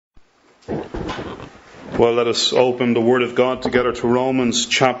Well, let us open the Word of God together to Romans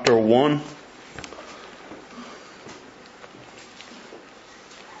chapter 1.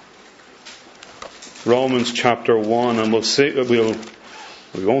 Romans chapter 1, and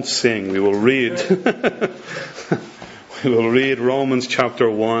we won't sing, we will read. We will read Romans chapter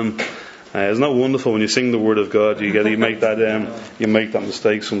 1. Isn't that wonderful when you sing the Word of God? You make that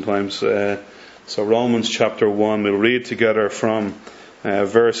mistake sometimes. So Romans chapter 1, we'll read together from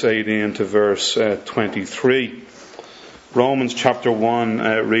verse 18 to verse 23. Romans chapter 1,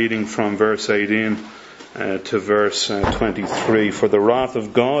 reading from verse 18 to verse 23. For the wrath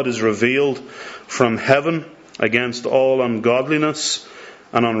of God is revealed from heaven against all ungodliness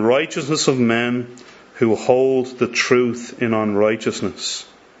and unrighteousness of men who hold the truth in unrighteousness.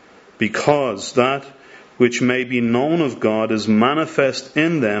 Because that which may be known of God is manifest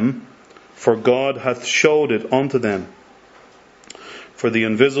in them, for God hath showed it unto them. For the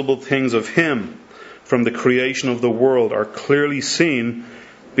invisible things of Him from the creation of the world are clearly seen,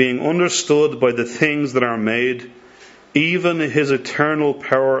 being understood by the things that are made, even His eternal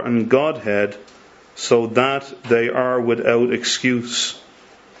power and Godhead, so that they are without excuse.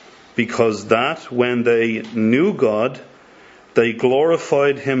 Because that when they knew God, they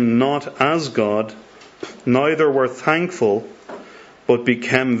glorified Him not as God, neither were thankful, but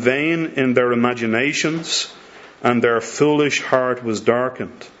became vain in their imaginations, and their foolish heart was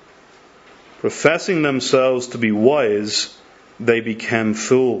darkened. Professing themselves to be wise, they became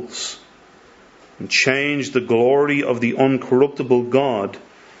fools, and changed the glory of the uncorruptible God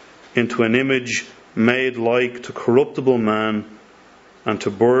into an image made like to corruptible man, and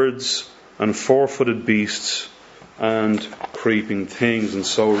to birds, and fourfooted beasts, and creeping things. And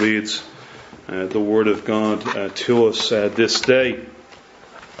so reads the Word of God to us this day.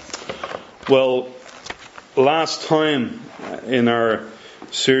 Well, last time in our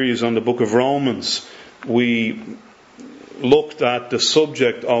series on the book of Romans, we looked at the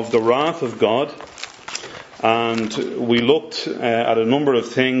subject of the wrath of God, and we looked at a number of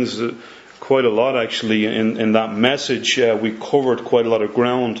things, quite a lot actually, in that message. We covered quite a lot of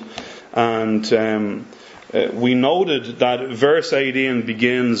ground, and we noted that verse 18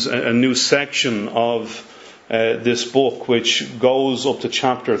 begins a new section of this book, which goes up to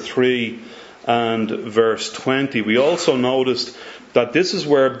chapter 3 and verse 20. We also noticed that this is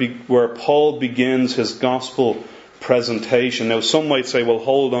where Paul begins his gospel presentation. Now, some might say, well,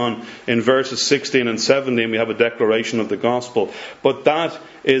 hold on, in verses 16 and 17 we have a declaration of the gospel. But that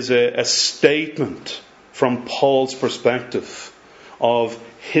is a statement from Paul's perspective of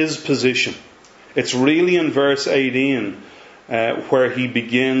his position. It's really in verse 18 where he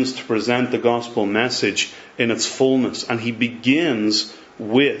begins to present the gospel message in its fullness. And he begins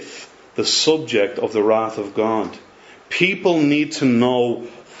with the subject of the wrath of God. People need to know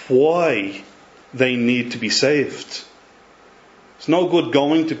why they need to be saved. It's no good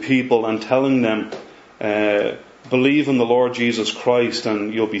going to people and telling them, believe in the Lord Jesus Christ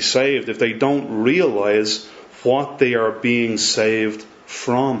and you'll be saved, if they don't realize what they are being saved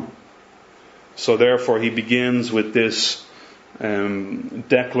from. So therefore he begins with this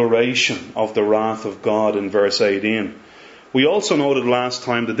declaration of the wrath of God in verse 18. We also noted last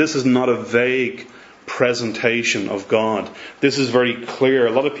time that this is not a vague presentation of God. This is very clear.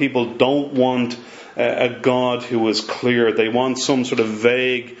 A lot of people don't want a God who is clear. They want some sort of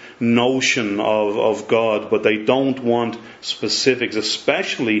vague notion of God, but they don't want specifics.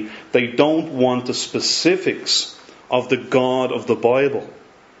 Especially, they don't want the specifics of the God of the Bible.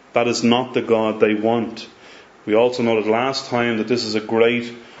 That is not the God they want. We also noted last time that this is a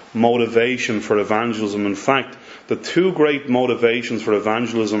great motivation for evangelism. In fact, the two great motivations for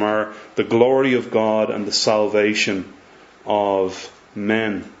evangelism are the glory of God and the salvation of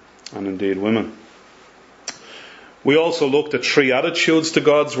men, and indeed women. We also looked at three attitudes to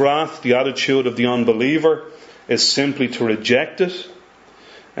God's wrath. The attitude of the unbeliever is simply to reject it.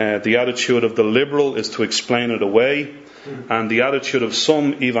 The attitude of the liberal is to explain it away. And the attitude of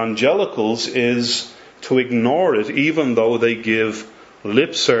some evangelicals is to ignore it, even though they give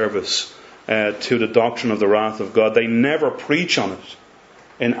lip service to the doctrine of the wrath of God. They never preach on it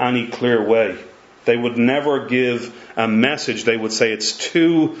in any clear way. They would never give a message. They would say it's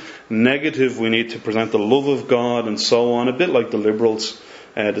too negative, we need to present the love of God and so on. A bit like the liberals,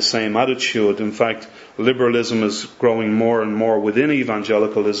 the same attitude. In fact, liberalism is growing more and more within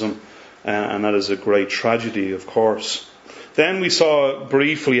evangelicalism, and that is a great tragedy, of course. Then we saw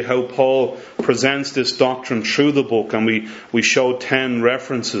briefly how Paul presents this doctrine through the book, and we showed 10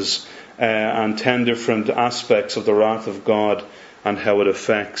 references and 10 different aspects of the wrath of God and how it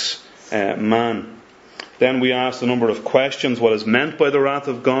affects man. Then we asked a number of questions. What is meant by the wrath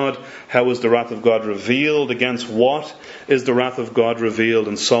of God? How is the wrath of God revealed? Against what is the wrath of God revealed?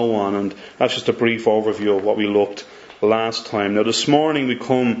 And so on. And that's just a brief overview of what we looked last time. Now this morning we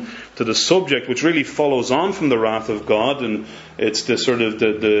come to the subject which really follows on from the wrath of God, and it's the sort of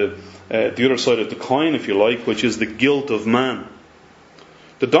the other side of the coin, if you like, which is the guilt of man.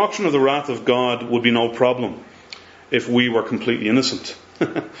 The doctrine of the wrath of God would be no problem if we were completely innocent.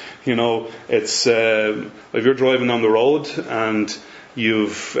 It's if you're driving on the road and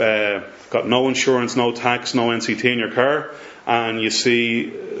you've got no insurance, no tax, no NCT in your car, and you see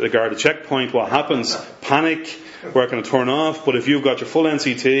the guard at checkpoint, what happens? Panic. We're going to turn off. But if you've got your full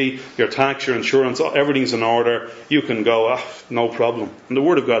NCT, your tax, your insurance, everything's in order, you can go, no problem. And the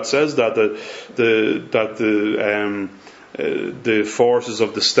Word of God says that the forces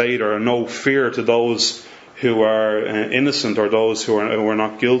of the state are no fear to those who are innocent, or those who are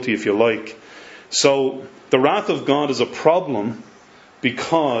not guilty, if you like. So the wrath of God is a problem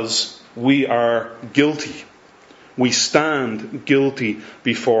because we are guilty. We stand guilty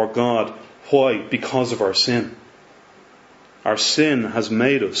before God. Why? Because of our sin. Our sin has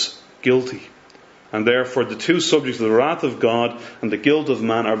made us guilty. And therefore the two subjects of the wrath of God and the guilt of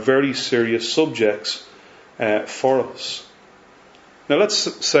man are very serious subjects for us. Now let's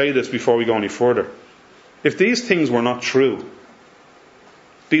say this before we go any further. If these things were not true,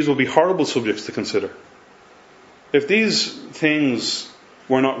 these would be horrible subjects to consider. If these things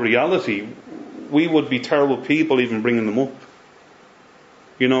were not reality, we would be terrible people even bringing them up.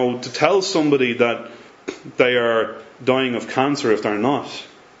 To tell somebody that they are dying of cancer if they're not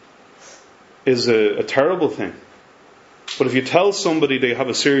is a terrible thing. But if you tell somebody they have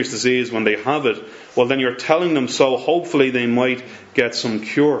a serious disease when they have it, well then you're telling them so hopefully they might get some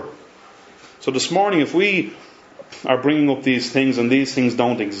cure. So this morning, if we are bringing up these things and these things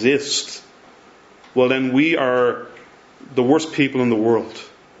don't exist, well then we are the worst people in the world.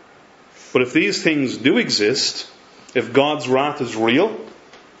 But if these things do exist, if God's wrath is real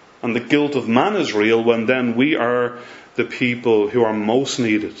and the guilt of man is real, well then we are the people who are most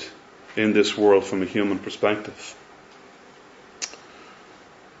needed in this world from a human perspective.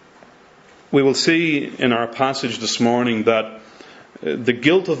 We will see in our passage this morning that the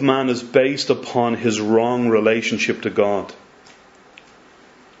guilt of man is based upon his wrong relationship to God.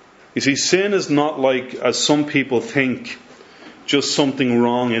 You see, sin is not like, as some people think, just something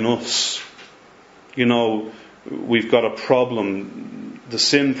wrong in us. We've got a problem. The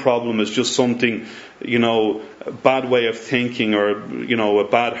sin problem is just something, a bad way of thinking, or, a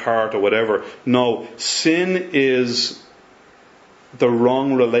bad heart or whatever. No, sin is the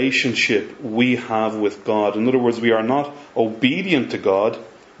wrong relationship we have with God. In other words, we are not obedient to God,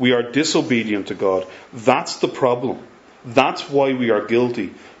 we are disobedient to God. That's the problem. That's why we are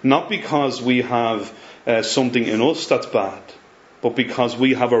guilty. Not because we have something in us that's bad, but because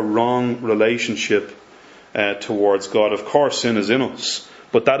we have a wrong relationship towards God. Of course, sin is in us,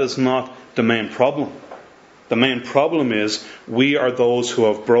 but that is not the main problem. The main problem is we are those who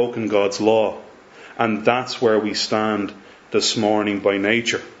have broken God's law, and that's where we stand this morning by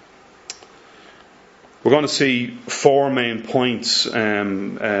nature. We're going to see four main points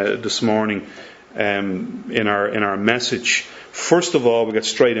this morning in our message. First of all, we get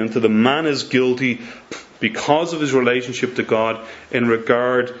straight into the man is guilty because of his relationship to God in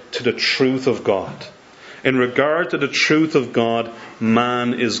regard to the truth of God. In regard to the truth of God,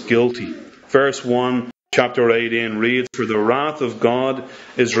 man is guilty. Verse 1, chapter 18 reads, "For the wrath of God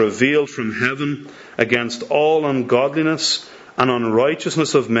is revealed from heaven against all ungodliness and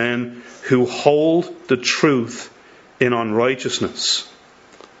unrighteousness of men who hold the truth in unrighteousness."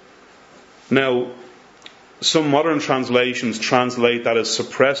 Now, some modern translations translate that as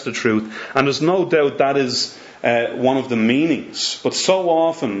suppress the truth, and there's no doubt that is one of the meanings. But so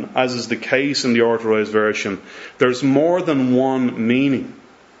often, as is the case in the Authorized Version, there's more than one meaning.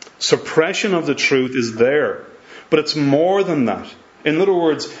 Suppression of the truth is there, but it's more than that. In other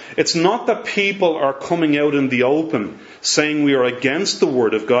words, it's not that people are coming out in the open saying we are against the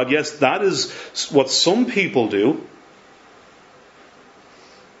Word of God. Yes, that is what some people do.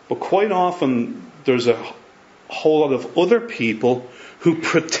 But quite often there's a whole lot of other people who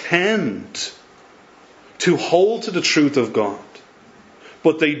pretend to hold to the truth of God,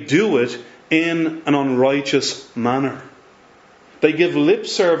 but they do it in an unrighteous manner. They give lip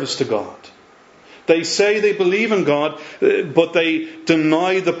service to God. They say they believe in God, but they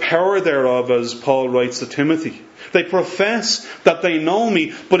deny the power thereof, as Paul writes to Timothy. They profess that they know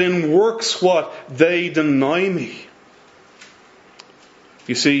me, but in works what? They deny me.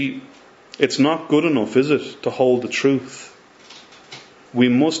 You see, it's not good enough, is it, to hold the truth? we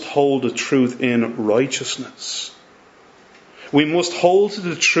must hold the truth in righteousness. We must hold to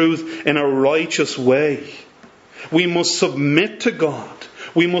the truth in a righteous way. We must submit to God.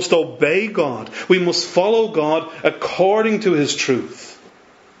 We must obey God. We must follow God according to His truth.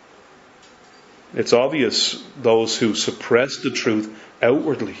 It's obvious those who suppress the truth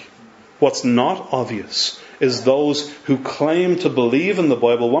outwardly. What's not obvious is those who claim to believe in the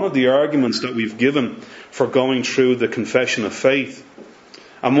Bible. One of the arguments that we've given for going through the confession of faith,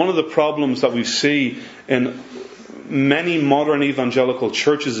 and one of the problems that we see in many modern evangelical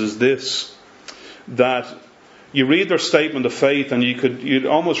churches is this, that you read their statement of faith and you'd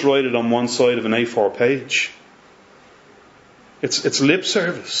almost write it on one side of an A4 page. It's lip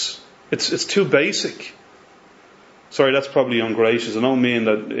service. It's too basic. Sorry, that's probably ungracious. I don't mean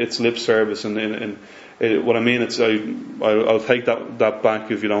that it's lip service, and what I mean, I'll take that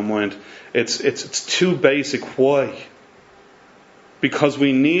back if you don't mind. It's too basic. Why? Because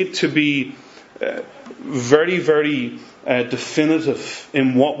we need to be very, very definitive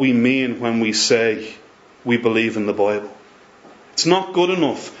in what we mean when we say we believe in the Bible. It's not good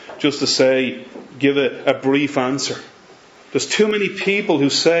enough just to say, give a brief answer. There's too many people who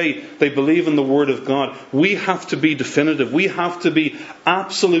say they believe in the Word of God. We have to be definitive. We have to be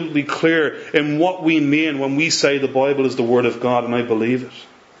absolutely clear in what we mean when we say the Bible is the Word of God, and I believe it.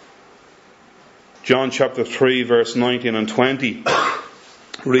 John chapter 3 verse 19 and 20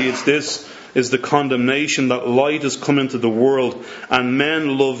 reads, "This is the condemnation that light has come into the world, and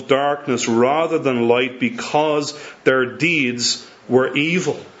men love darkness rather than light because their deeds were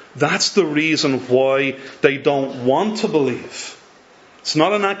evil." That's the reason why they don't want to believe. It's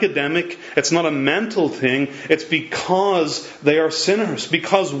not an academic, it's not a mental thing, it's because they are sinners.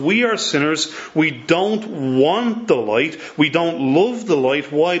 Because we are sinners, we don't want the light, we don't love the light.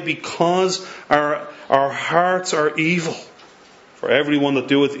 Why? Because our hearts are evil. For everyone that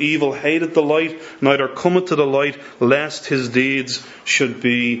doeth evil hateth the light, neither cometh to the light, lest his deeds should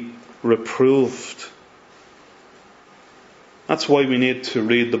be reproved. That's why we need to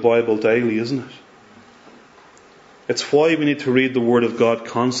read the Bible daily, isn't it? It's why we need to read the Word of God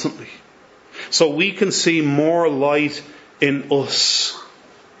constantly. So we can see more light in us.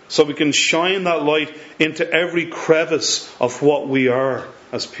 So we can shine that light into every crevice of what we are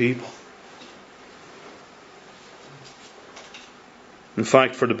as people. In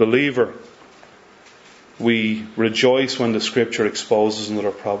fact, for the believer, we rejoice when the Scripture exposes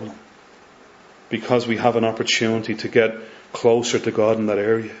another problem, because we have an opportunity to get closer to God in that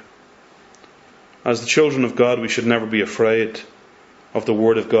area. As the children of God, we should never be afraid of the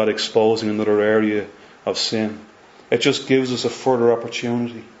Word of God exposing another area of sin. It just gives us a further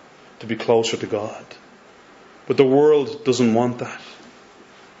opportunity to be closer to God. But the world doesn't want that.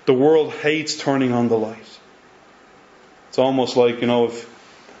 The world hates turning on the light. It's almost like, if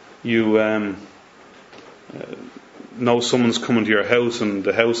you know someone's coming to your house and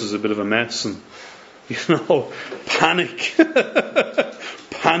the house is a bit of a mess, and panic.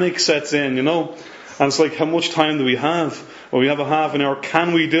 Panic sets in, And it's like, how much time do we have? Well, we have a half an hour.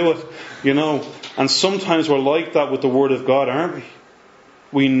 Can we do it? And sometimes we're like that with the Word of God, aren't we?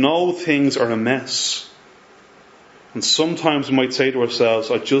 We know things are a mess. And sometimes we might say to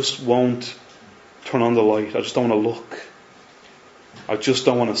ourselves, I just won't turn on the light. I just don't want to look. I just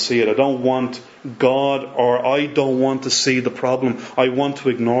don't want to see it. I don't want God, or I don't want to see the problem. I want to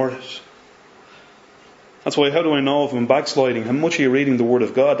ignore it. That's why, how do I know if I'm backsliding? How much are you reading the Word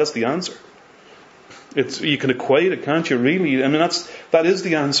of God? That's the answer. You can equate it, can't you? Really? that is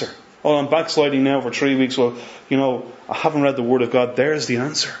the answer. Oh, I'm backsliding now for 3 weeks. Well, I haven't read the Word of God. There's the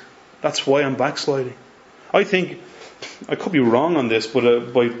answer. That's why I'm backsliding. I think, I could be wrong on this,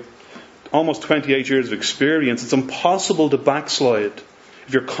 but by almost 28 years of experience, it's impossible to backslide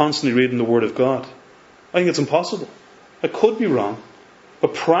if you're constantly reading the Word of God. I think it's impossible. I could be wrong.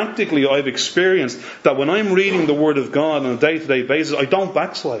 But practically, I've experienced that when I'm reading the Word of God on a day-to-day basis, I don't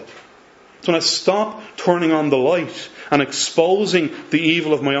backslide. So when I stop turning on the light and exposing the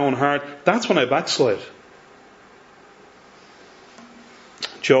evil of my own heart, that's when I backslide.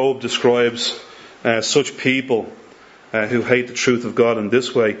 Job describes such people who hate the truth of God in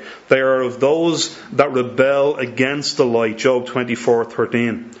this way. They are of those that rebel against the light. Job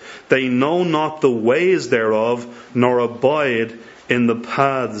 24:13. They know not the ways thereof, nor abide in the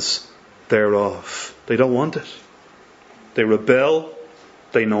paths thereof. They don't want it. They rebel,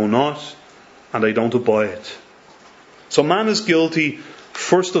 they know not, and they don't abide. So man is guilty,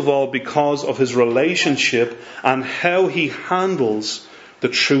 first of all, because of his relationship and how he handles the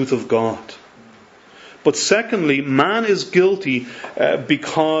truth of God. But secondly, man is guilty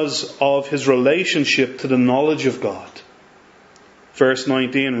because of his relationship to the knowledge of God. Verse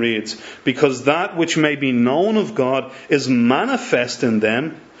 19 reads, because that which may be known of God is manifest in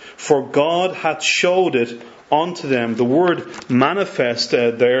them, for God hath showed it unto them. The word manifest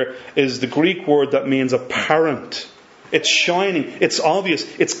there is the Greek word that means apparent. It's shining, it's obvious,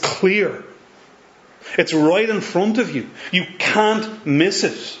 it's clear. It's right in front of you. You can't miss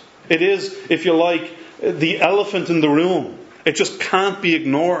it. It is, if you like, the elephant in the room. It just can't be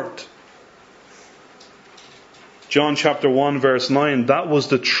ignored. John chapter 1 verse 9, that was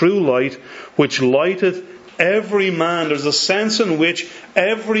the true light which lighteth every man. There's a sense in which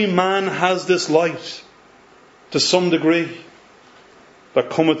every man has this light to some degree that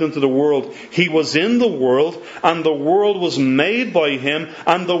cometh into the world. He was in the world, and the world was made by him,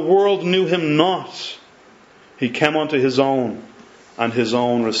 and the world knew him not. He came unto his own, and his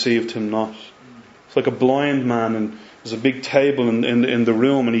own received him not. It's like a blind man, and there's a big table in the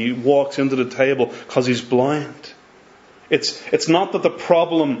room, and he walks into the table because he's blind. It's not that the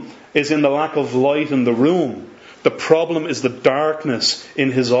problem is in the lack of light in the room. The problem is the darkness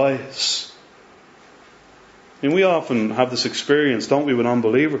in his eyes. And we often have this experience, don't we, with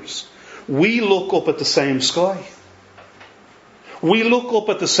unbelievers? We look up at the same sky. We look up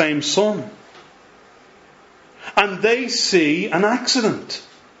at the same sun. And they see an accident.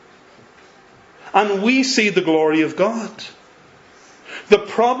 And we see the glory of God. The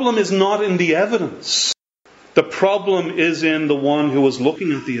problem is not in the evidence. The problem is in the one who was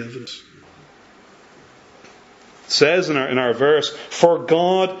looking at the evidence. It says in our verse, for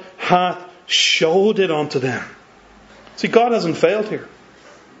God hath showed it unto them. See, God hasn't failed here.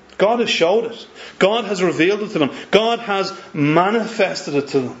 God has showed it. God has revealed it to them. God has manifested it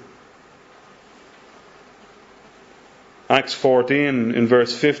to them. Acts 14, in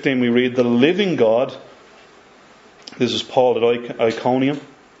verse 15, we read, the living God, this is Paul at Iconium,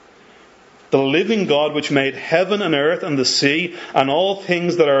 the living God which made heaven and earth and the sea and all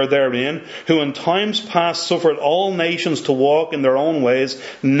things that are therein, who in times past suffered all nations to walk in their own ways,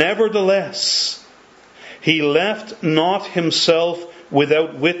 nevertheless, he left not himself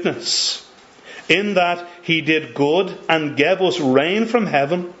without witness, in that he did good and gave us rain from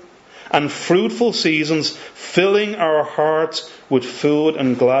heaven and fruitful seasons, filling our hearts with food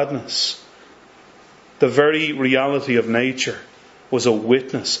and gladness. The very reality of nature was a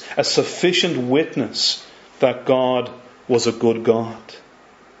witness, a sufficient witness that God was a good God.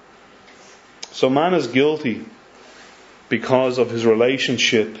 So man is guilty because of his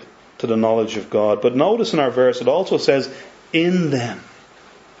relationship to the knowledge of God. But notice in our verse it also says, in them.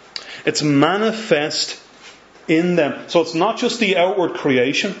 It's manifest in them. So it's not just the outward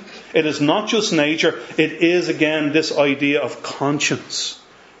creation. It is not just nature. It is again this idea of conscience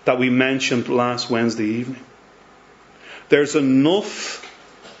that we mentioned last Wednesday evening. There's enough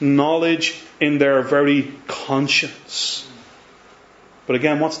knowledge in their very conscience. But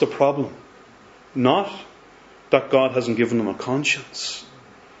again, what's the problem? Not that God hasn't given them a conscience,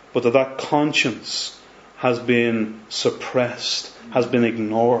 but that conscience has been suppressed, has been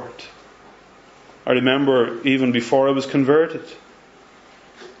ignored. I remember even before I was converted,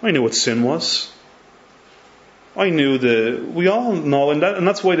 I knew what sin was. I knew we all know, and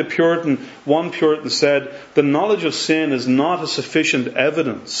that's why one Puritan said, the knowledge of sin is not a sufficient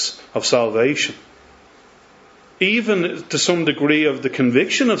evidence of salvation. Even to some degree of the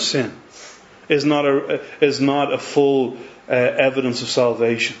conviction of sin is not a full evidence of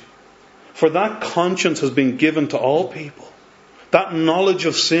salvation. For that conscience has been given to all people. That knowledge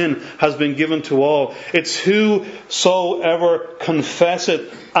of sin has been given to all. It's whosoever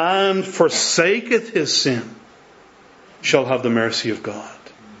confesseth and forsaketh his sin shall have the mercy of God.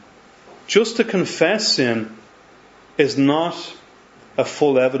 Just to confess sin is not a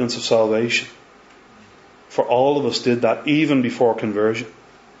full evidence of salvation. For all of us did that even before conversion.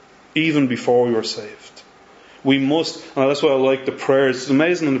 Even before we were saved. We must, and that's why I like the prayers. It's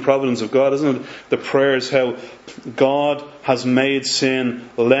amazing in the providence of God, isn't it? The prayers, how God has made sin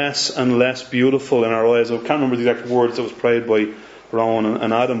less and less beautiful in our eyes. I can't remember the exact words that was prayed by Rowan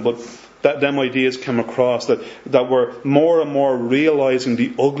and Adam, but them ideas came across that we're more and more realizing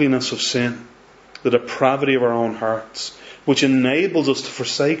the ugliness of sin, the depravity of our own hearts, which enables us to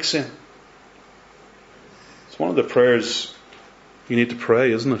forsake sin. It's one of the prayers you need to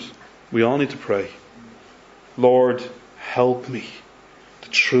pray, isn't it? We all need to pray. Lord, help me to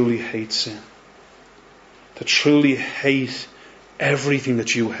truly hate sin. To truly hate everything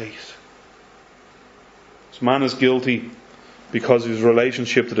that you hate. So man is guilty because of his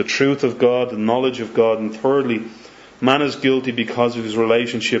relationship to the truth of God, the knowledge of God. And thirdly, man is guilty because of his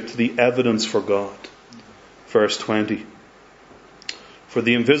relationship to the evidence for God. Verse 20. For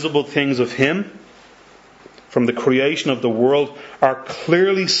the invisible things of him, from the creation of the world are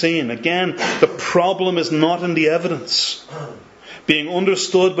clearly seen. Again, the problem is not in the evidence. Being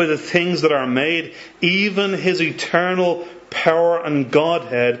understood by the things that are made, even His eternal power and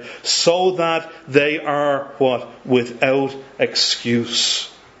Godhead, so that they are what? Without excuse.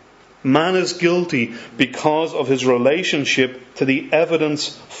 Man is guilty because of his relationship to the evidence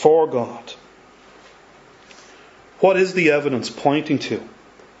for God. What is the evidence pointing to?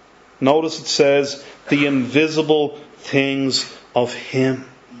 Notice it says, the invisible things of Him.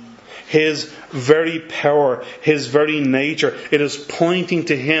 His very power, His very nature. It is pointing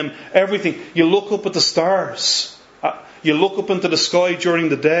to Him. Everything. You look up at the stars. You look up into the sky during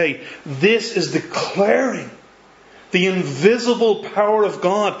the day. This is declaring the invisible power of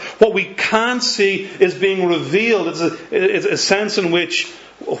God. What we can't see is being revealed. It's a sense in which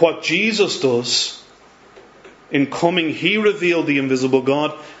what Jesus does, in coming, He revealed the invisible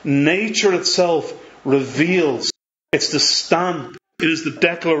God. Nature itself reveals. It's the stamp. It is the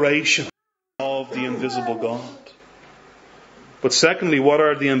declaration of the invisible God. But secondly, what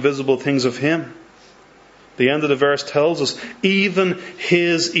are the invisible things of Him? The end of the verse tells us, even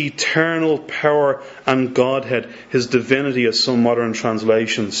His eternal power and Godhead, His divinity, as some modern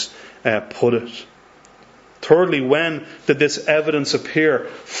translations put it. Thirdly, when did this evidence appear?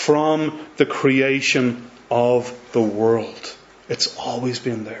 From the creation of the world. It's always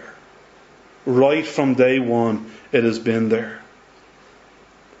been there. Right from day one, it has been there.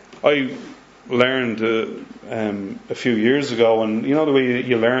 I learned a few years ago, and you know the way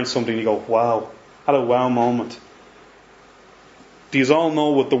you learn something, you go, wow. Had a wow moment. Do you all know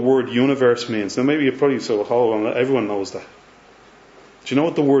what the word universe means? Now maybe you probably say, well, everyone knows that. Do you know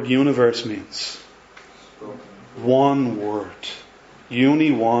what the word universe means? One word.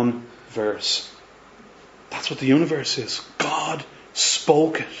 One verse. That's what the universe is. God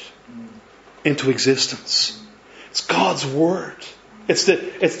spoke it into existence. It's God's word. It's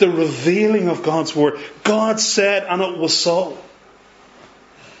the revealing of God's word. God said, and it was so.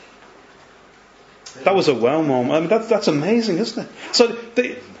 That was a wow moment. I mean, that's amazing, isn't it? So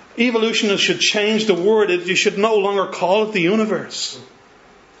the evolutionists should change the word. You should no longer call it the universe.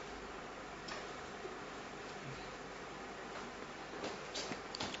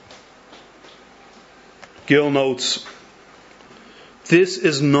 Gill notes, this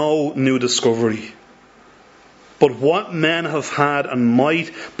is no new discovery, but what men have had and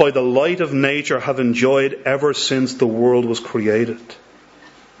might, by the light of nature, have enjoyed ever since the world was created.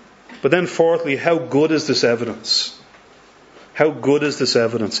 But then fourthly, how good is this evidence? How good is this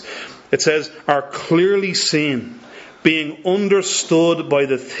evidence? It says, are clearly seen, being understood by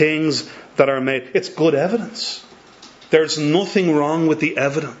the things that are made. It's good evidence. There's nothing wrong with the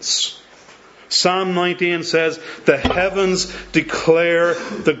evidence. Psalm 19 says, the heavens declare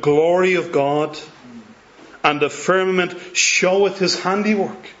the glory of God, and the firmament showeth His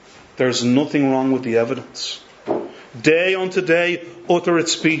handiwork. There's nothing wrong with the evidence. Day unto day uttereth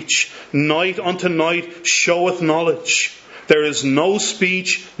speech. Night unto night showeth knowledge. There is no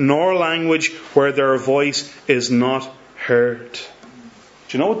speech nor language where their voice is not heard.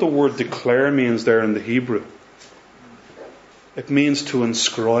 Do you know what the word declare means there in the Hebrew? It means to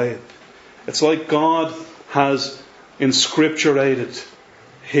inscribe. It's like God has inscripturated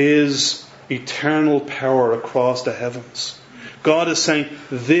His eternal power across the heavens. God is saying,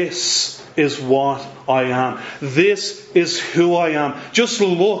 this is what I am. This is who I am. Just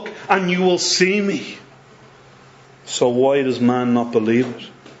look and you will see me. So why does man not believe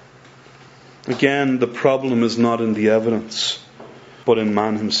it? Again, the problem is not in the evidence, but in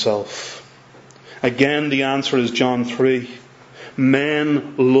man himself. Again, the answer is John 3.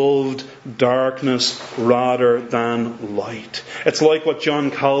 Men loved darkness rather than light. It's like what John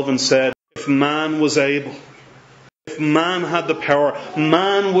Calvin said. If man was able, if man had the power,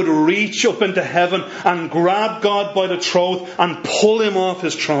 man would reach up into heaven and grab God by the throat and pull Him off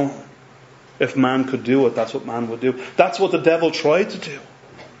His throne. If man could do it, that's what man would do. That's what the devil tried to do.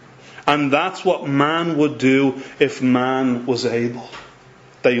 And that's what man would do if man was able.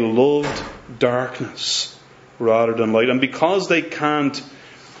 They loved darkness rather than light. And because they can't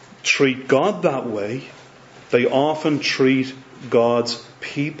treat God that way, they often treat God's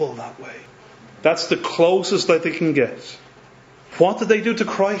people that way. That's the closest that they can get. What did they do to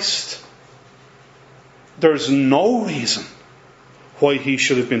Christ? There's no reason why He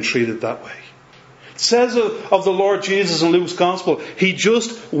should have been treated that way. It says of the Lord Jesus in Luke's Gospel, He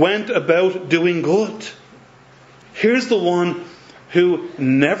just went about doing good. Here's the one who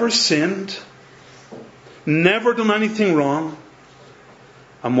never sinned, never done anything wrong.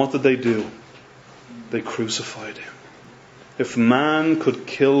 And what did they do? They crucified Him. If man could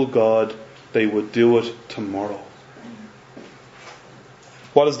kill God, they would do it tomorrow.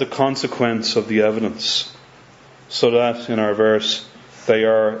 What is the consequence of the evidence? So that, in our verse, they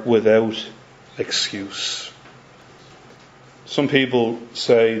are without excuse. Some people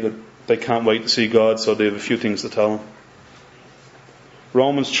say that they can't wait to see God, so they have a few things to tell Him.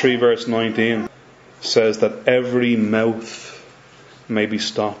 Romans 3 verse 19 says that every mouth may be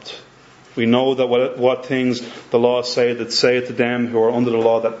stopped. We know that what things the law say to them who are under the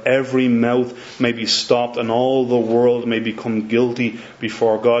law, that every mouth may be stopped and all the world may become guilty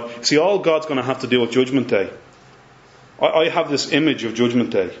before God. See, all God's going to have to do at Judgment Day. I have this image of Judgment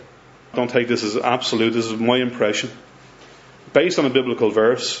Day. Don't take this as absolute. This is my impression. Based on a biblical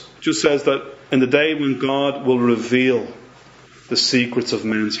verse, it just says that in the day when God will reveal the secrets of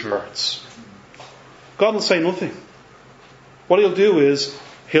men's hearts, God will say nothing. What He'll do is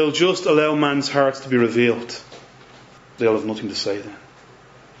He'll just allow man's hearts to be revealed. They'll have nothing to say then.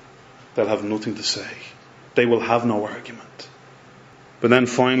 They'll have nothing to say. They will have no argument. But then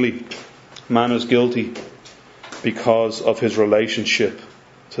finally, man is guilty because of his relationship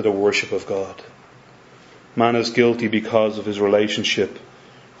to the worship of God. Man is guilty because of his relationship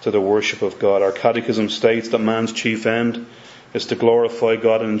to the worship of God. Our catechism states that man's chief end is to glorify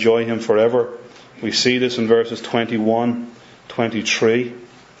God and enjoy Him forever. We see this in verses 21, 23.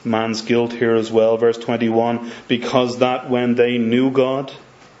 Man's guilt here as well. Verse 21, because that when they knew God,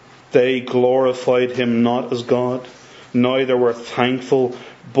 they glorified Him not as God, neither were thankful,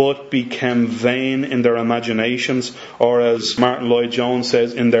 but became vain in their imaginations, or as Martin Lloyd-Jones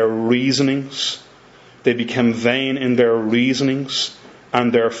says, in their reasonings. They became vain in their reasonings,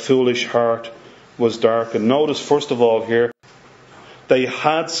 and their foolish heart was darkened. Notice first of all here, they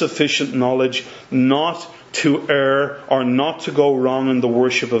had sufficient knowledge not to err or not to go wrong in the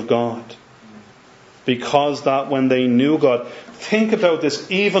worship of God. Because that when they knew God, think about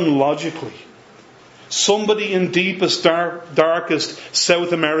this even logically. Somebody in deepest, darkest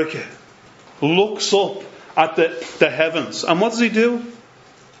South America looks up at the heavens. And what does he do?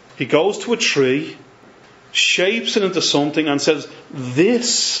 He goes to a tree, shapes it into something and says,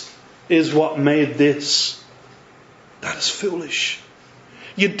 this is what made this. That is foolish.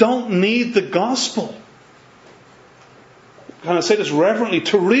 You don't need the gospel. Can I say this reverently?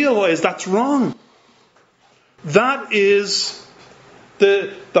 To realize that's wrong. That is,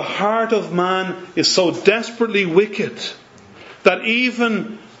 the heart of man is so desperately wicked that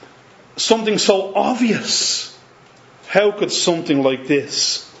even something so obvious, how could something like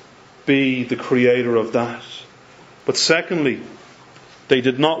this be the creator of that? But secondly, they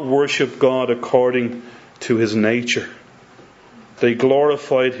did not worship God according to His nature. They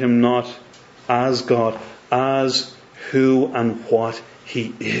glorified Him not as God, as who and what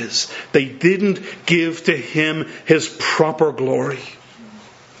He is. They didn't give to Him His proper glory.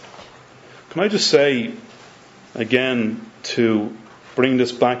 Can I just say, again, to bring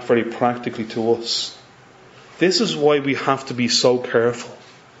this back very practically to us, this is why we have to be so careful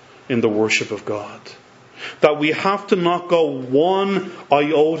in the worship of God. That we have to not go one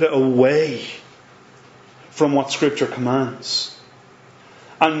iota away from what Scripture commands.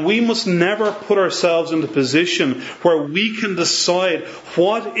 And we must never put ourselves in the position where we can decide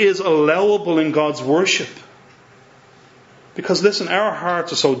what is allowable in God's worship. Because listen, our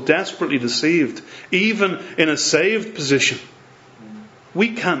hearts are so desperately deceived, even in a saved position.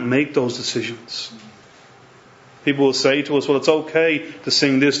 We can't make those decisions. People will say to us, well, it's okay to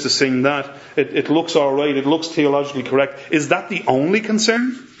sing this, to sing that. It looks alright, it looks theologically correct. Is that the only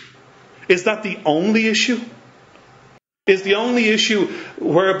concern? Is that the only issue? Is the only issue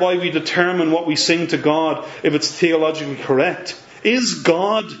whereby we determine what we sing to God if it's theologically correct? Is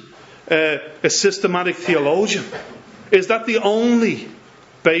God a systematic theologian? Is that the only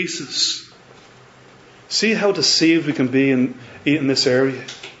basis? See how deceived we can be in this area.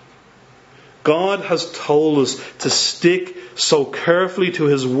 God has told us to stick so carefully to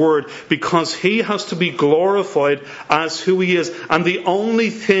His Word because He has to be glorified as who He is. And the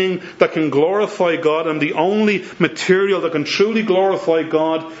only thing that can glorify God and the only material that can truly glorify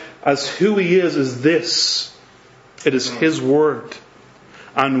God as who He is this. It is His Word.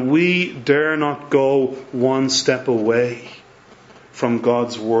 And we dare not go one step away from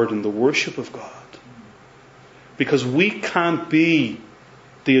God's Word in the worship of God. Because we can't be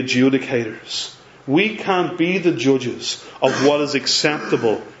the adjudicators. We can't be the judges of what is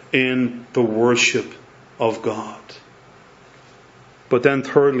acceptable in the worship of God. But then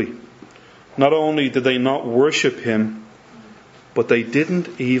thirdly, not only did they not worship Him, but they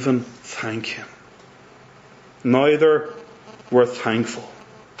didn't even thank Him. Neither were thankful.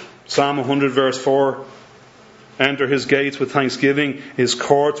 Psalm 100 verse 4 Enter his gates with thanksgiving, his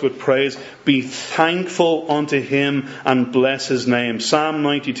courts with praise. Be thankful unto him and bless his name. Psalm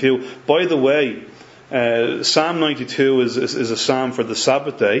 92. By the way, Psalm 92 is a psalm for the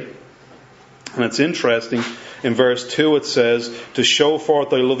Sabbath day. And it's interesting. In verse 2 it says, to show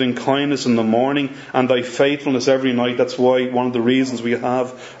forth thy loving kindness in the morning and thy faithfulness every night. That's why one of the reasons we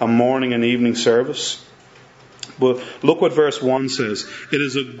have a morning and evening service. But look what verse 1 says. It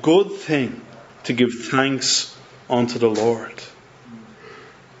is a good thing to give thanks unto the Lord.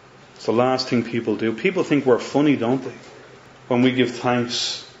 It's the last thing people do. People think we're funny, don't they? When we give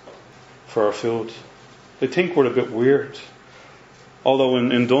thanks for our food. They think we're a bit weird. Although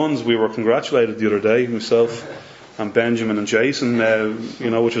in Duns we were congratulated the other day, myself and Benjamin and Jason,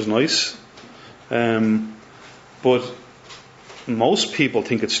 which was nice. But most people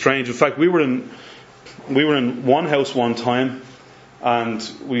think it's strange. In fact, we were in one house one time, and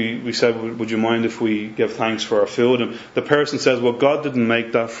we said, would you mind if we give thanks for our food? And the person says, well, God didn't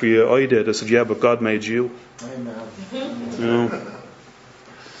make that for you, I did. I said, yeah, but God made you. Amen.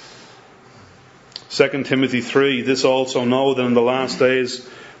 2 Timothy 3, this also know that in the last days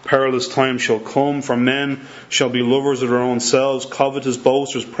perilous times shall come, for men shall be lovers of their own selves, covetous,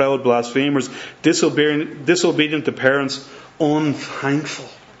 boasters, proud, blasphemers, disobedient to parents, unthankful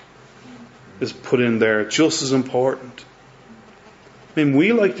is put in there, just as important. I mean,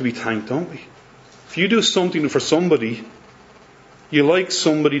 we like to be thanked, don't we? If you do something for somebody, you like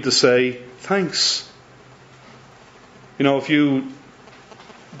somebody to say thanks. If you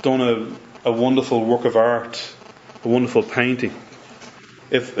done a wonderful work of art, a wonderful painting.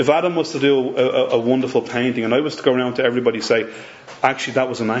 If Adam was to do a wonderful painting and I was to go around to everybody and say, actually that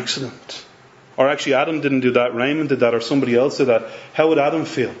was an accident, or actually Adam didn't do that, Raymond did that, or somebody else did that, how would Adam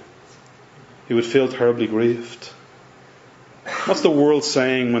feel? He would feel terribly grieved. What's the world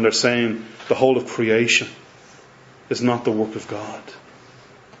saying when they're saying the whole of creation is not the work of God?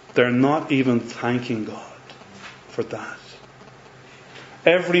 They're not even thanking God for that.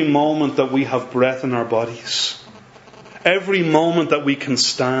 Every moment that we have breath in our bodies, every moment that we can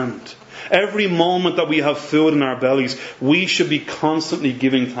stand, every moment that we have food in our bellies, we should be constantly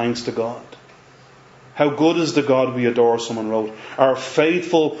giving thanks to God. How good is the God we adore, someone wrote. Our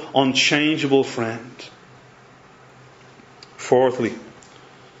faithful, unchangeable friend. Fourthly,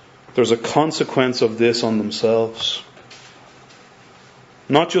 there's a consequence of this on themselves.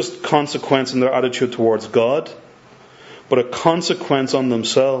 Not just consequence in their attitude towards God, but a consequence on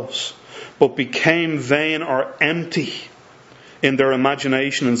themselves. But became vain or empty in their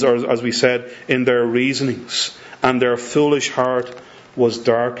imaginations, or as we said, in their reasonings, and their foolish heart was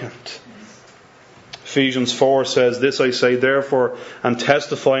darkened. Ephesians 4 says, this I say therefore, and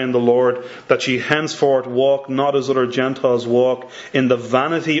testify in the Lord, that ye henceforth walk not as other Gentiles walk, in the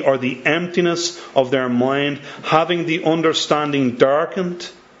vanity or the emptiness of their mind, having the understanding darkened.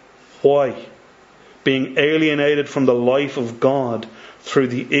 Why? Being alienated from the life of God through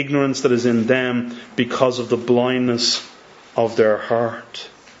the ignorance that is in them because of the blindness of their heart.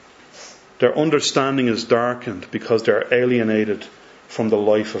 Their understanding is darkened because they're alienated from the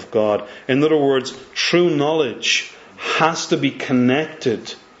life of God. In other words, true knowledge has to be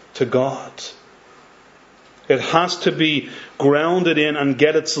connected to God. It has to be grounded in and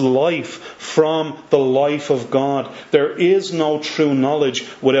get its life from the life of God. There is no true knowledge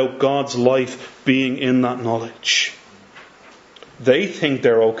without God's life being in that knowledge. They think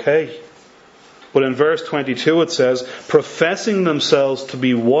they're okay. But in verse 22 it says, professing themselves to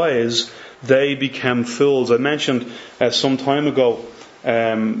be wise, they became fools. I mentioned some time ago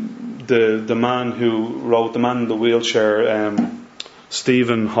the man who wrote, the man in the wheelchair,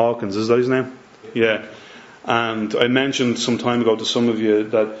 Stephen Hawkins, is that his name? Yeah. And I mentioned some time ago to some of you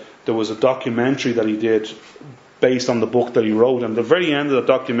that there was a documentary that he did based on the book that he wrote. And at the very end of the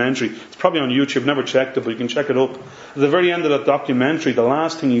documentary, it's probably on YouTube, never checked it, but you can check it up. At the very end of that documentary, the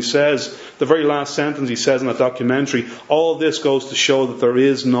last thing he says, the very last sentence he says in that documentary, all this goes to show that there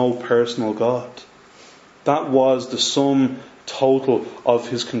is no personal God. That was the sum total of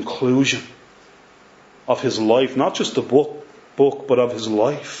his conclusion, of his life, not just the book, but of his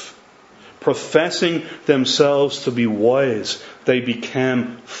life. Professing themselves to be wise, they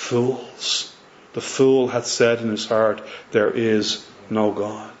became fools. The fool hath said in his heart, there is no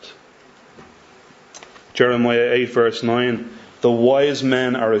God. Jeremiah 8 verse 9, the wise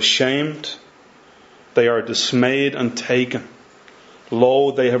men are ashamed, they are dismayed and taken.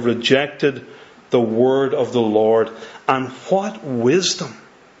 Lo, they have rejected the word of the Lord, and what wisdom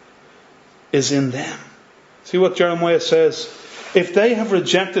is in them? See what Jeremiah says? If they have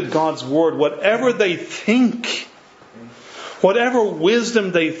rejected God's word, whatever they think, whatever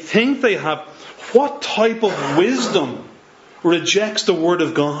wisdom they think they have, What type of wisdom rejects the Word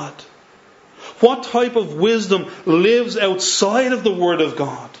of God? What type of wisdom lives outside of the Word of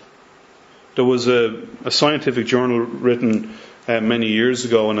God? There was a scientific journal written many years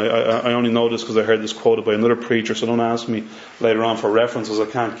ago, and I only know this because I heard this quoted by another preacher, so don't ask me later on for references, I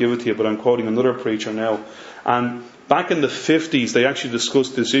can't give it to you, but I'm quoting another preacher now. And back in the 50s, they actually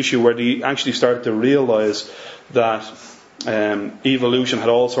discussed this issue where they actually started to realise that evolution had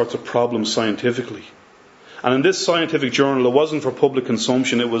all sorts of problems scientifically. And in this scientific journal, it wasn't for public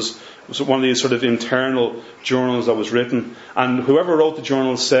consumption. It was one of these sort of internal journals that was written. And whoever wrote the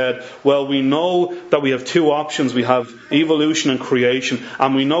journal said, well, we know that we have two options. We have evolution and creation.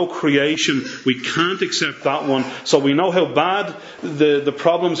 And we know creation, we can't accept that one. So we know how bad the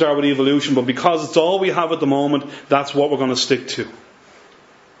problems are with evolution. But because it's all we have at the moment, that's what we're going to stick to.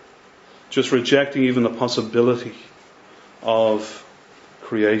 Just rejecting even the possibility of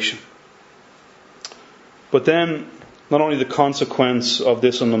creation. But then, not only the consequence of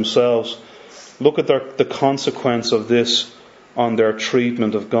this on themselves, look at the consequence of this on their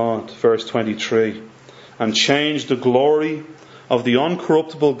treatment of God. Verse 23. And change the glory of the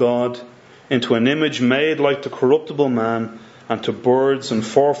uncorruptible God into an image made like the corruptible man, and to birds and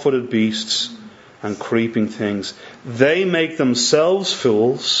four-footed beasts and creeping things. They make themselves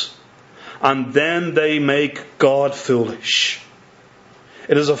fools, and then they make God foolish.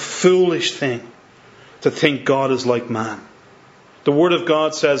 It is a foolish thing to think God is like man. The Word of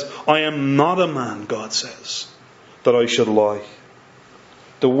God says, I am not a man, God says, that I should lie.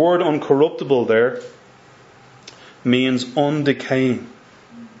 The word uncorruptible there means undecaying.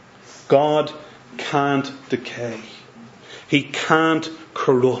 God can't decay. He can't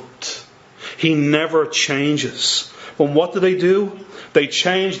corrupt. He never changes. But what do? They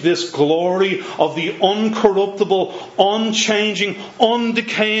change this glory of the uncorruptible, unchanging,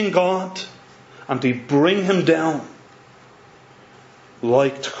 undecaying God, and they bring Him down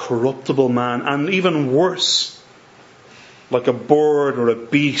like the corruptible man, and even worse, like a bird or a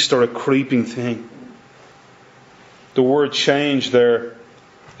beast or a creeping thing. The word change there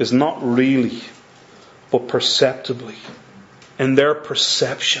is not really, but perceptibly. In their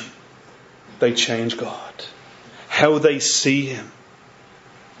perception, they change God. How they see Him.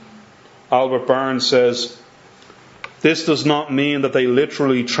 Albert Barnes says, this does not mean that they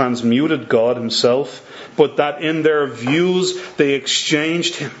literally transmuted God Himself, but that in their views they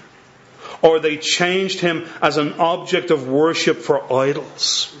exchanged Him, or they changed Him as an object of worship for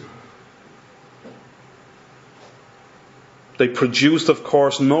idols. They produced, of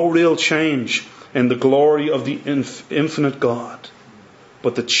course, no real change in the glory of the infinite God,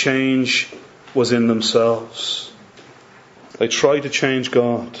 but the change was in themselves. They try to change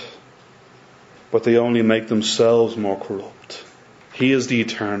God, but they only make themselves more corrupt. He is the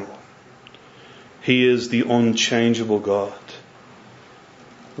eternal. He is the unchangeable God.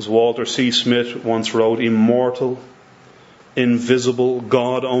 As Walter C. Smith once wrote, immortal, invisible,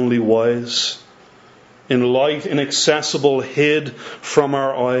 God only wise, in light inaccessible, hid from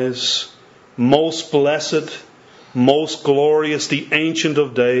our eyes, most blessed, most glorious, the Ancient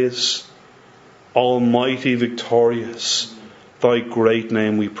of Days, almighty, victorious, Thy great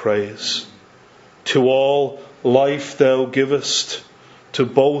name we praise. To all life Thou givest, to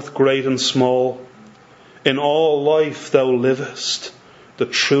both great and small. In all life Thou livest, the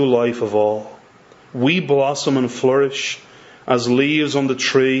true life of all. We blossom and flourish as leaves on the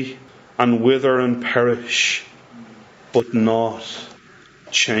tree, and wither and perish, but naught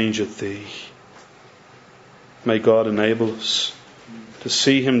changeth Thee. May God enable us to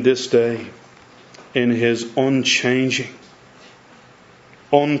see Him this day in His unchanging,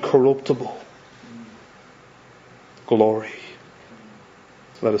 uncorruptible glory.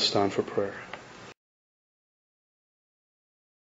 Let us stand for prayer.